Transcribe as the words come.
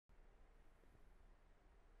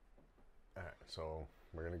So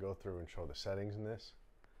we're going to go through and show the settings in this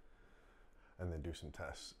and then do some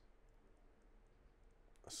tests.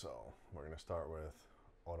 So we're going to start with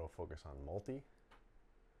autofocus on multi.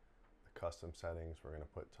 The custom settings we're going to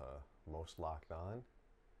put to most locked on.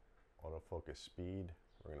 Autofocus speed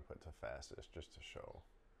we're going to put to fastest just to show.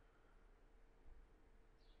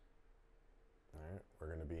 All right, we're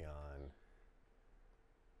going to be on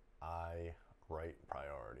eye right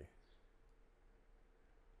priority.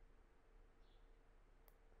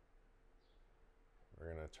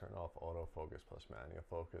 We're going to turn off autofocus plus manual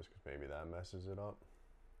focus because maybe that messes it up.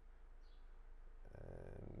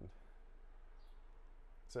 And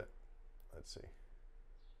that's it. Let's see.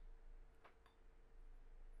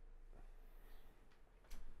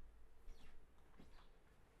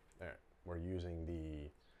 All right, we're using the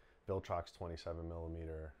Viltrox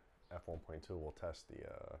 27mm f1.2. We'll test the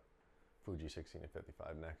Fuji Xh2s and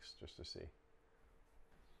 55 next just to see.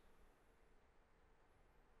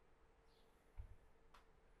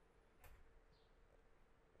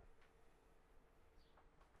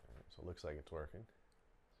 All right, so it looks like it's working.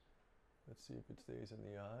 Let's see if it stays in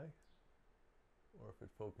the eye or if it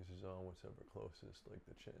focuses on what's ever closest, like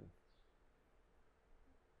the chin.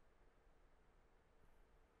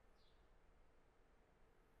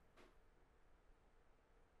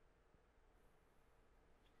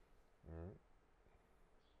 All right.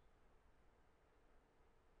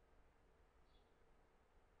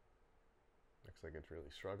 Looks like it's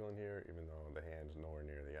really struggling here, even though the hand's nowhere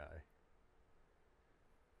near the eye.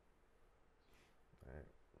 All right.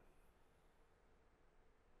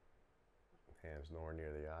 Hand's nowhere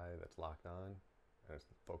near the eye, that's locked on, and it's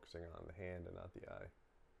focusing on the hand and not the eye.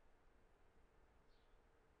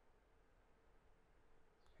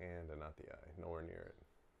 Hand and not the eye, nowhere near it.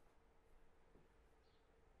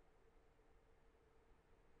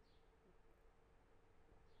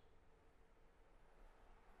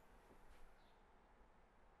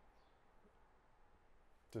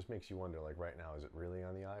 Just makes you wonder, like right now, is it really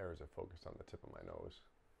on the eye or is it focused on the tip of my nose?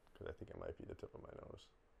 Because I think it might be the tip of my nose.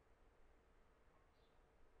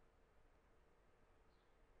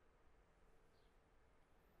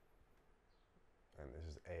 And this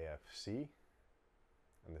is AFC,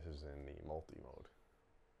 and this is in the multi mode.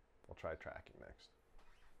 We'll try tracking next.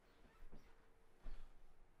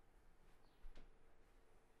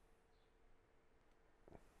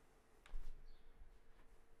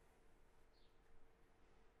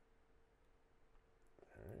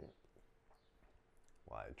 All right.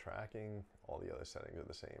 Wide tracking, all the other settings are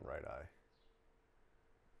the same, right eye.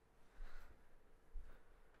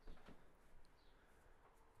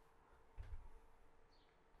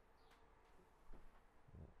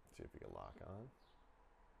 See if we can lock on.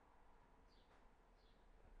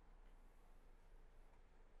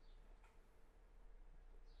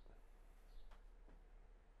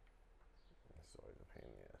 This is always a pain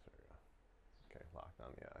in the ass. There we go. Okay, locked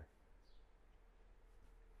on the eye.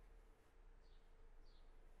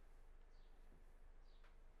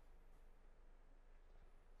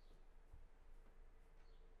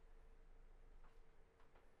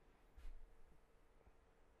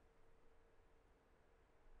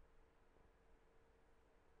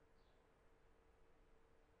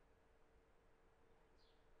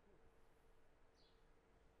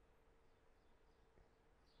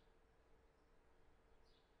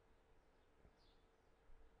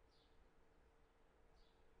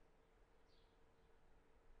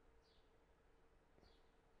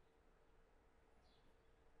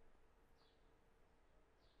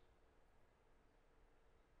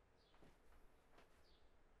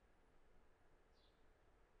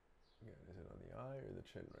 Again, is it on the eye or the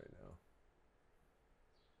chin right now?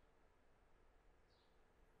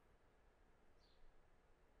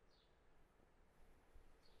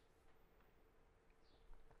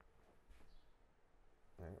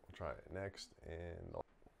 All right, we'll try it next, and all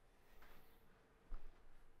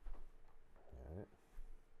right.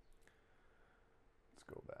 Let's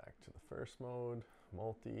go back to the first mode,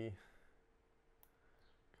 multi,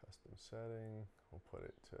 custom setting. We'll put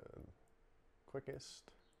it to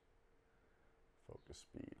quickest. Focus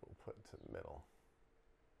speed, we'll put it to the middle.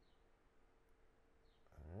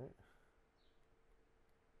 All right.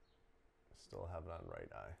 Still have it on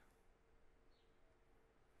right eye.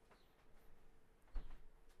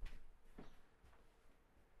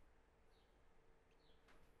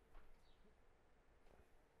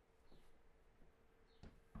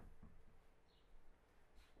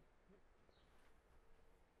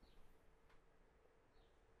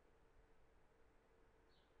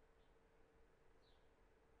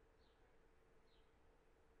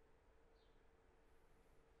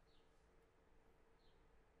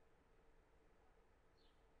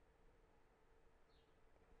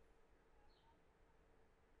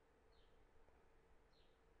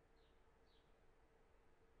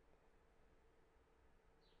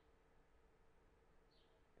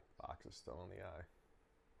 box is still in the eye.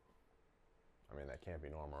 I mean, that can't be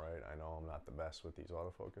normal, right? I know I'm not the best with these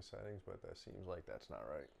autofocus settings, but that seems like that's not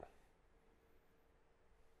right.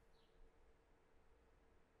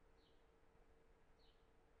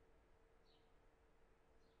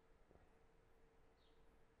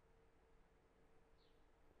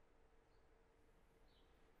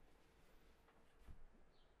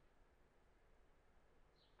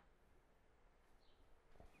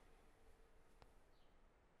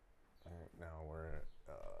 All right, now we're in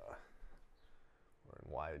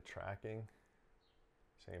wide tracking.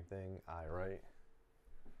 Same thing, eye right.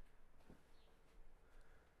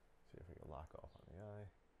 See if we can lock off on the eye.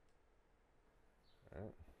 All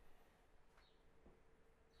right.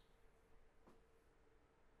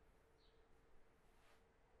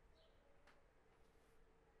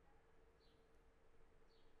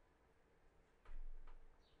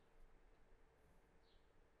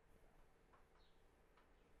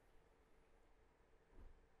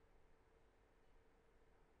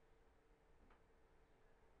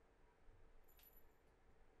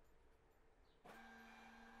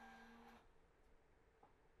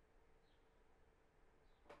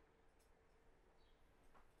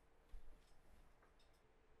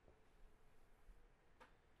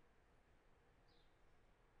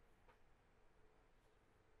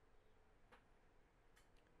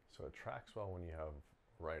 So it tracks well when you have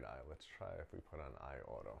right eye. Let's try if we put on eye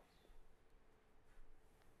auto.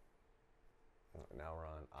 Now we're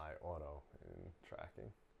on eye auto in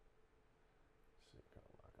tracking. See if we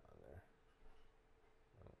can lock on there.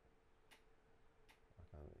 No.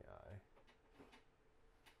 Lock on the eye.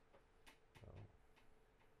 No.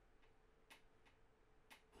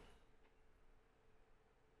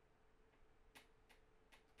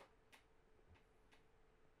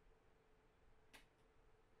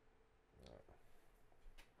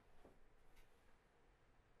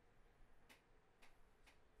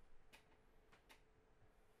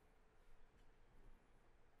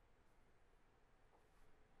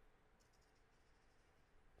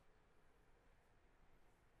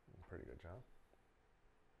 Pretty good job.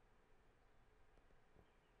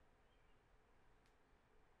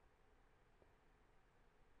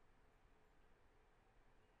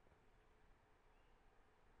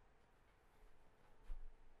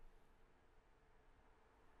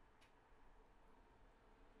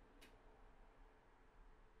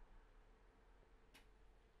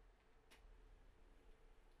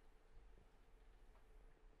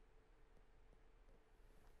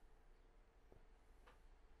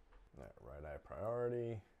 All right, right eye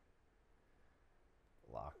priority,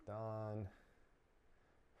 locked on,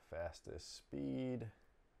 fastest speed,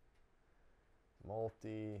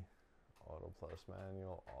 multi, auto plus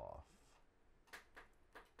manual off.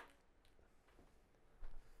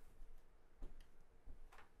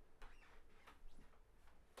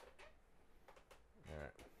 All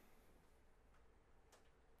right.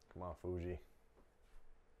 Come on, Fuji.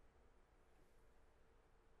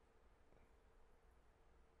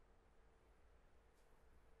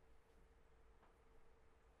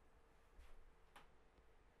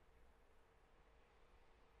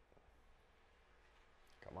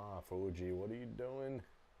 Come on, Fuji, what are you doing?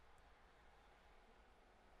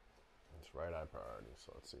 It's right eye priority,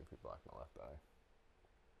 so let's see if we block my left eye.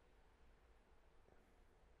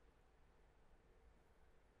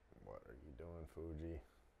 What are you doing, Fuji?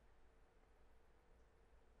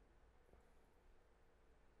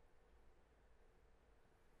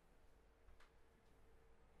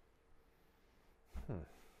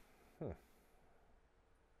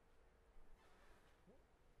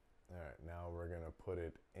 All right, now we're gonna put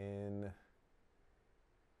it in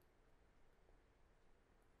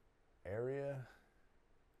area.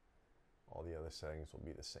 All the other settings will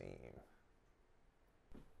be the same.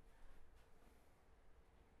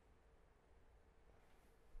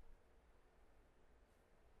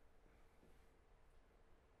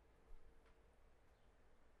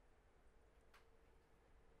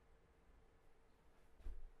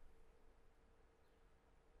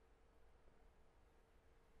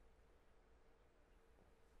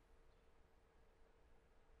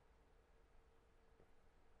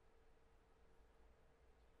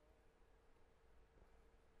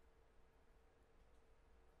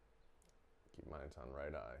 Keep mine on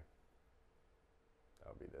right eye.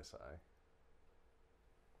 That'll be this eye.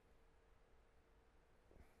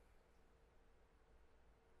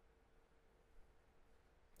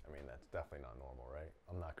 I mean, that's definitely not normal, right?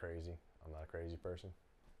 I'm not crazy. I'm not a crazy person.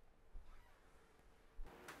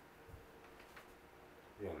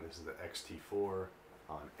 Yeah, and this is the Xt4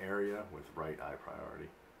 on area with right eye priority.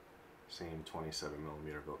 Same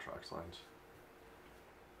 27mm Viltrox lens.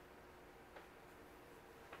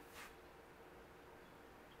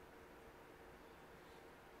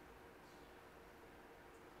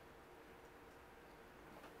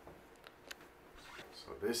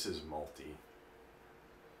 this is multi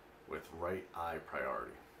with right eye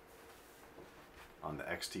priority on the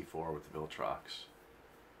XT4 with the Viltrox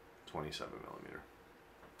 27mm.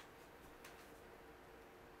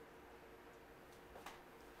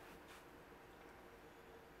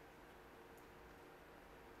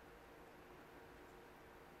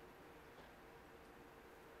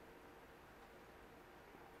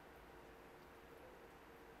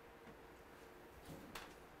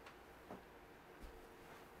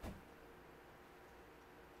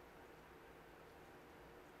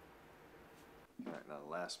 Alright, now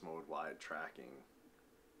the last mode, wide tracking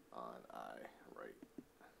on eye right.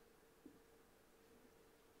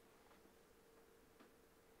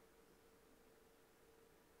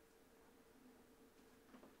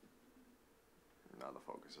 Now the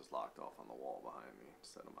focus is locked off on the wall behind me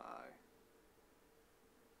instead of my eye.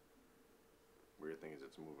 Weird thing is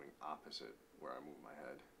it's moving opposite where I move my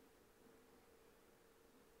head.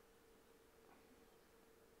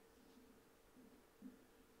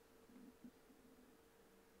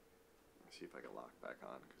 See if I can lock back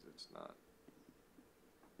on, because it's not.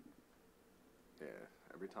 Yeah,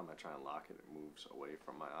 every time I try and lock it, it moves away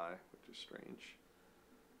from my eye, which is strange.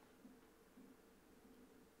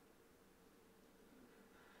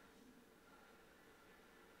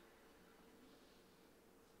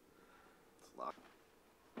 It's locked.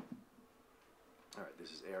 Alright, this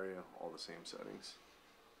is area, all the same settings.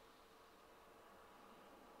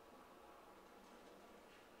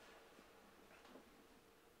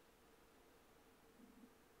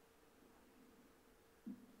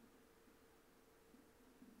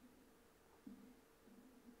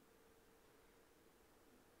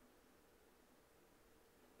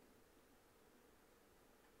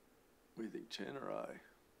 What do you think, chin or eye?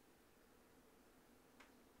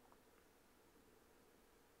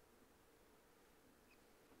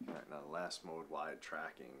 Alright, now the last mode, wide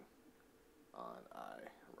tracking on eye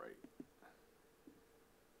right.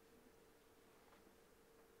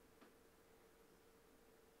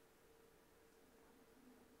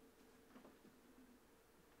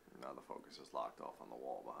 Now the focus is locked off on the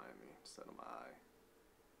wall behind me instead of my eye.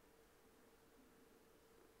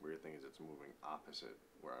 Weird thing is it's moving opposite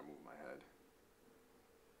where I move my head.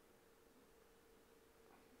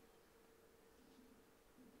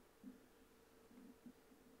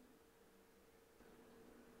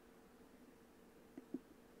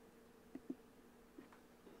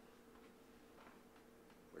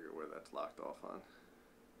 Look at where that's locked off on.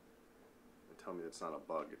 And tell me it's not a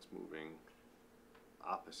bug, it's moving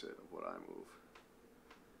opposite of what I move.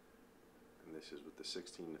 And this is with the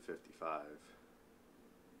 16 to 55.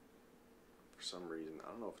 For some reason,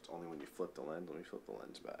 I don't know if it's only when you flip the lens. Let me flip the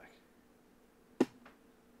lens back.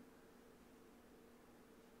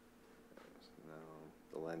 No,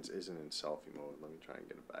 the lens isn't in selfie mode. Let me try and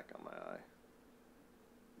get it back on my eye.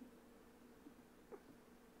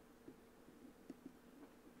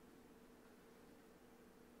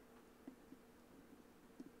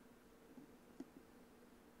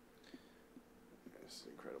 This is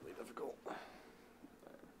incredibly difficult.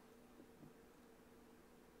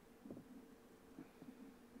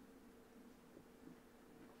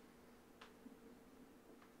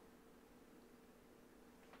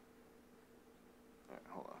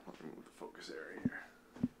 Hold on, let me move the focus area here.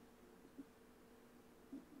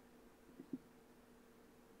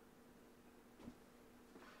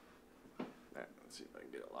 Alright, let's see if I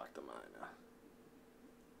can get it locked on mine now.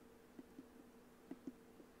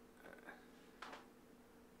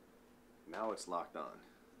 Now it's locked on,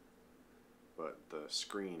 but the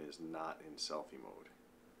screen is not in selfie mode.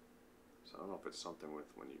 So I don't know if it's something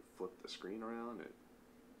with when you flip the screen around, it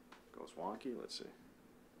goes wonky. Let's see.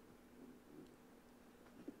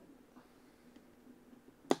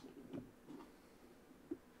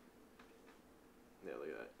 Yeah, look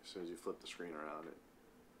at that. As soon as you flip the screen around, it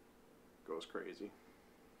goes crazy.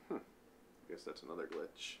 I guess that's another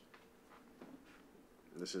glitch.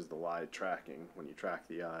 This is the wide tracking when you track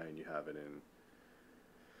the eye and you have it in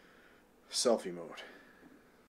selfie mode.